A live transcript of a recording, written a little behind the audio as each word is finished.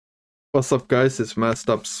What's up guys, it's Messed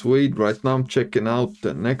Up Swede. Right now I'm checking out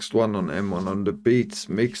the next one on M1onTheBeat's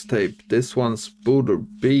mixtape. This one's Buddha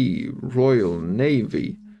B, Royal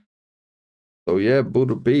Navy. So yeah,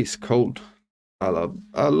 Buddha B is cold. I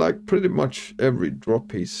like pretty much every drop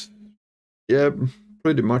pretty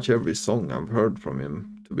much every song I've heard from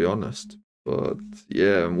him, to be honest. But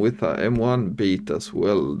yeah, with a M1 beat as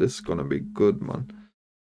well, this is gonna be good, man.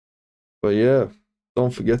 But yeah,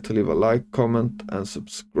 don't forget to leave a like, comment, and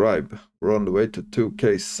subscribe. We're on the way to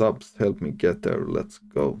 2K subs. Help me get there. Let's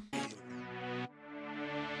go.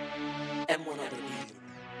 M1onTheBeat.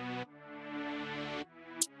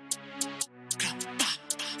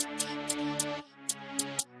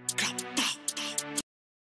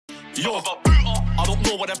 Yo, I don't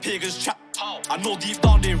know what the pagans chat. I know deep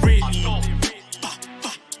down they rate me.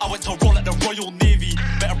 I went to roll at the Royal Navy.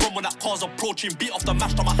 Better run when that car's approaching. Beat off the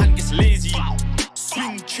mash till my hand gets lazy.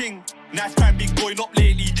 Swing ching, knife crime been going up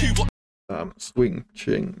lately. Swing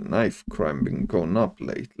ching, knife crime been going up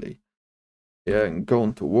lately. Yeah, and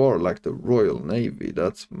going to war like the Royal Navy,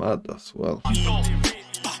 that's mad as well.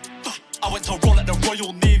 I went to roll at the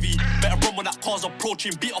Royal Navy. Better run when that car's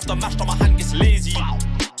approaching. Beat off the mash till my hand gets lazy.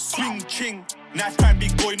 Swing ching, knife crime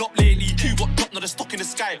been going up lately. Two got dropped, now they're stuck in the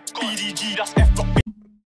sky. BDG, that's F block.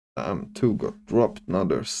 Two got dropped, now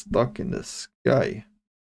they're stuck in the sky.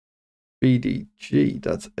 BDG,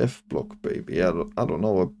 that's F block, baby. I don't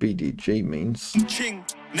know what BDG means. Ching,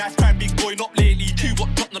 knife crime been going up lately. Two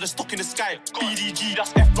got dropped, now they're stuck in the sky. BDG,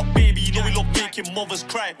 that's F block, baby. You know we love making mothers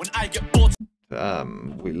cry. When I get bored.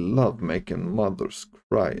 Damn, we love making mothers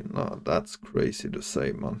cry. No, that's crazy to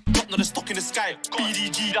say, man. Now they're stuck in the sky.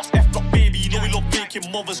 BDG, that's F block, baby. You know we love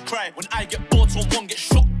making mothers cry. When I get bored, someone gets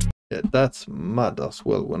shot. Yeah, that's mad as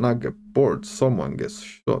well. When I get bored, someone gets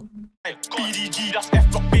shot. BDG, that's F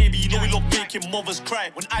block, baby. You know we love making mothers cry.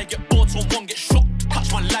 When I get bored, someone gets shot.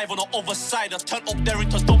 Catch man live on the other side. I turn up there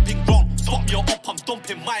into dumping ground. Swap me up, I'm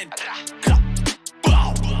dumping mine. Clap,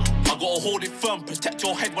 bow. I gotta hold it firm. Protect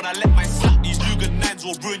your head when I let mine slap. These Luger 9s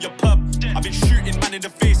will ruin your perm. I've been shooting man in the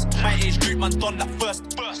face. My age group, man done that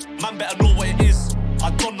first. Man better know what it is.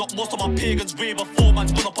 I done up most of my pagans way before man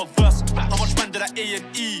done up a verse. How much man did I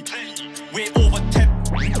A&E? Way over 10.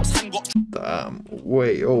 Hand got Damn,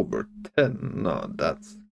 way over 10. No,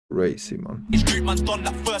 that's crazy, man. Each group man done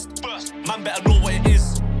that first. Man better know what it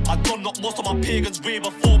is. I done up most of my pagans way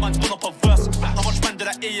before man done up a verse. How much man did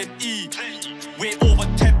I A&E? Way over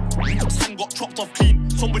 10. Hand got chopped off clean.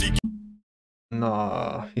 Somebody.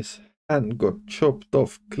 Nah, his hand got chopped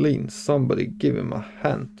off clean. Somebody give him a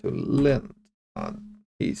hand to lend.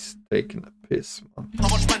 He's taking a piss, man. How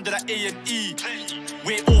much man did I A&E?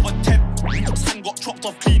 Way over 10. Hand got chopped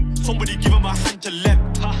off clean. Somebody give him a hand to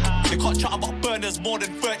lend. They can't chat about burners, more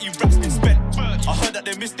than 30 reps been spent. I heard that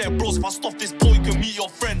they miss their bros. If I stop this boy, you can meet your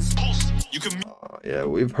friends. You can meet. Yeah,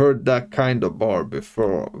 we've heard that kind of bar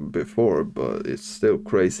before, but it's still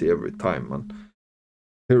crazy every time, man.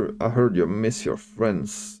 Here, I heard you miss your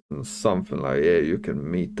friends and something like, yeah, you can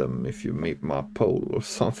meet them if you meet my pole or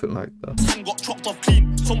something like that. Hand got chopped off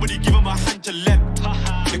clean. Somebody give him a hand to lend.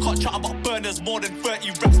 They can't chat about burners, more than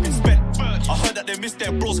 30 reps been spent. I heard that they miss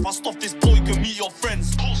their bros. If I stop this boy, you can meet your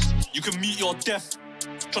friends. You can meet your death.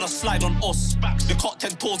 Tryna slide on us. They caught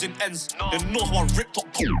 10 toes in ends. They know how I ripped up.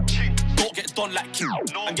 Don't get done like King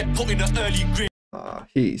and get put in the early grave.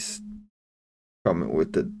 He's coming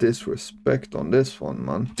with the disrespect on this one,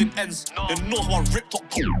 man. Ends. They know how I ripped up.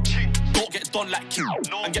 Don't get done like King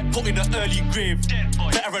and get put in the early grave.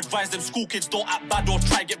 Better advise them school kids don't act bad or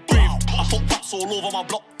try get brave. I put raps all over my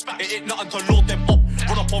block. It ain't nothing to load them up.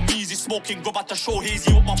 Run up on me easy smoking. Grab out to show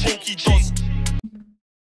Hazy what my pokey does.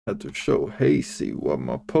 Had to show Hazy what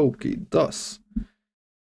my pokey does.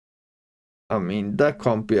 I mean, that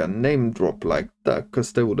can't be a name drop like that,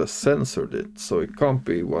 because they would have censored it, so it can't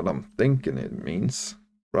be what I'm thinking it means,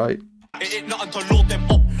 right? It ain't nothing to load them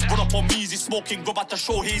up. Run up on me easy smoking. Grab out to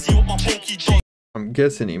show Hazy what my pokey does. I'm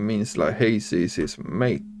guessing he means like Hazy is his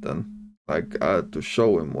mate then. Like, I had to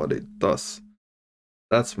show him what it does.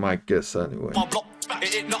 That's my guess anyway. My block,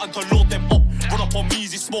 it ain't nothing to load them up. Run up on me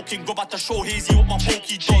easy smoking. Grab out to show Hazy what my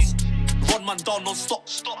pokey does. Run man down non-stop.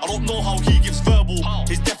 I don't know how he gives verbal.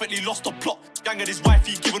 He's definitely lost the plot. Gang and his wife,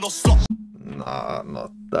 he giving us slop. Nah,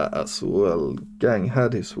 not that as well. Gang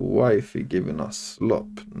had his wifey giving us slop.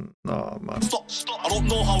 Nah, man. Stop. I don't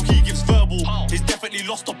know how he gives verbal. He's definitely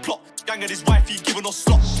lost the plot. Gang and his wife, he giving us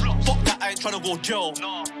slop. Fuck that, I ain't trying to go jail.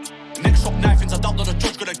 Next shop knifings, I doubt that the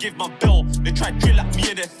judge gonna give my bill. They tried drill at me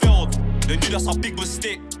and they failed. They knew that's a big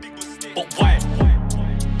mistake. But why?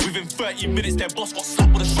 Within 30 minutes, their boss got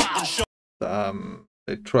slapped with a shotgun shell.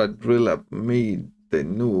 They tried drill at me they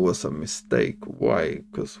knew it was a mistake. Why?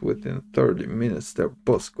 Because within 30 minutes their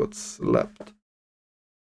boss got slapped.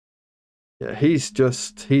 Yeah, he's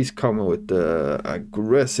coming with the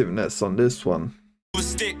aggressiveness on this one.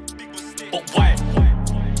 But why?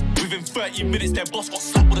 Within 30 minutes their boss got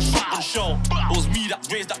slapped with a shotgun shell. It was me that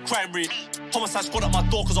raised that crime rate. Homicide squad at my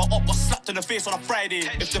door cause our op got slapped in the face on a Friday.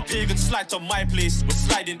 If the pagans slide to my place, we're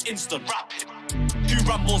sliding instant. 2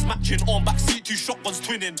 Rambos matching on backseat, 2 shotguns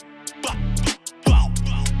twinning. Bah, bow.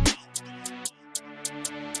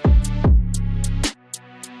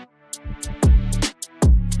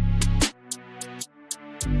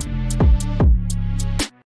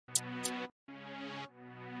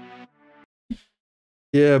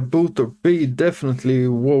 Yeah, Booter B definitely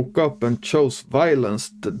woke up and chose violence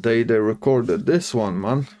the day they recorded this one,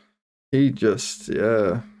 man. He just,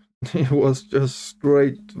 yeah, it was just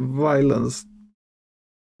straight violence.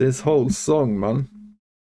 This whole song, man.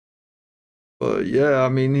 But yeah, I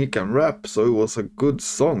mean, he can rap, so it was a good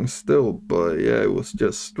song still. But yeah, it was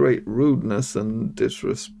just straight rudeness and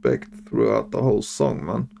disrespect throughout the whole song,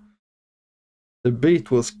 man. The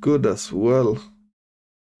beat was good as well.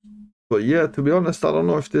 But yeah, to be honest, I don't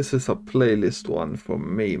know if this is a playlist one for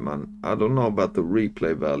me, man. I don't know about the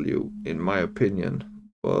replay value, in my opinion.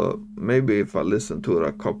 But maybe if I listen to it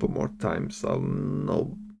a couple more times, I'll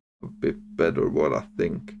know a bit better what I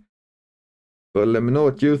think. But let me know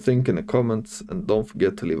what you think in the comments, and don't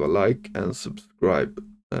forget to leave a like and subscribe.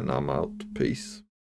 And I'm out. Peace.